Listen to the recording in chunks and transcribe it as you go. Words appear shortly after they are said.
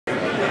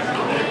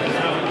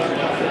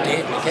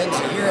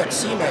at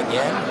SEMA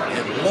again,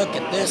 and look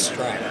at this,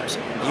 drivers.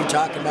 You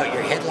talking about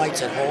your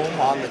headlights at home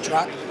on the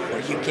truck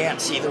where you can't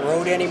see the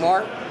road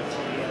anymore?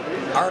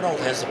 Arnold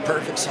has the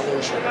perfect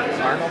solution.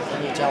 Arnold,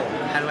 can you tell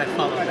them? How do I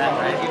follow that,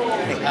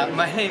 right?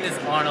 My name is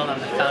Arnold. I'm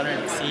the founder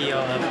and CEO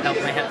of Help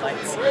My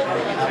Headlights.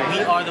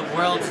 We are the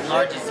world's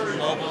largest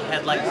mobile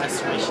headlight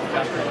restoration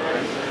company.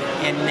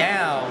 And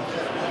now,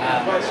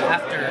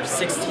 after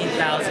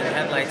 16,000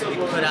 headlights, we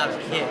put out a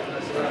kit.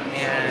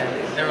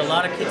 And there are a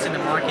lot of kits in the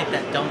market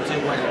that don't do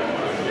what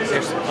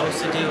they're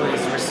supposed to do,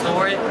 is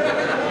restore it.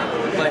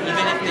 But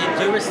even if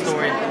they do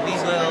restore it, we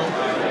will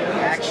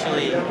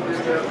actually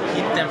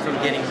keep them from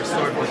getting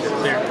restored with the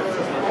clear coat.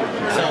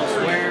 So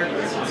we're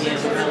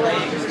in LA,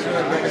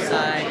 Ventura,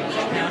 Riverside,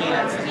 County,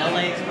 that's in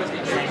LA,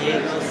 San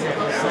Diego, San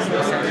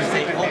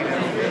Jose,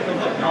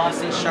 Oakland,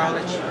 Boston,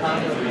 Charlotte,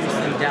 Chicago,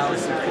 Houston,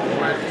 Dallas, and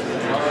Fort Worth.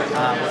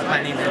 We're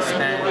planning to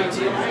expand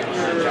to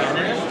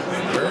Canada,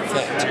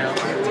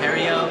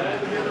 Ontario,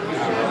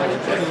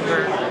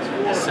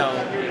 Vancouver. So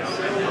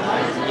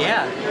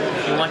yeah,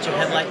 if you want your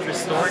headlights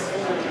restored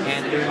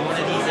and you're in one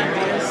of these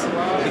areas,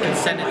 we can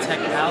send a tech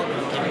out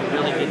and give you a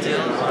really good deal.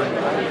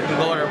 You can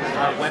go to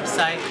our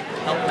website,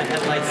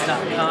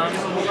 helpmyheadlights.com,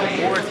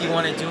 or if you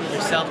want to do it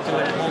yourself, do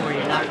it at home or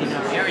you're not in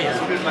your area,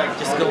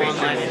 just go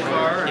online and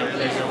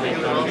there's a link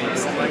on the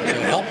website.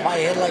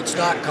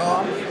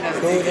 Helpmyheadlights.com,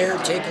 go there,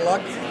 take a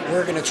look.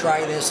 We're going to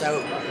try this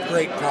out.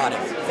 Great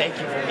product. Thank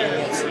you for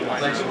being at SEMA.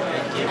 Pleasure.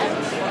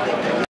 Thank you.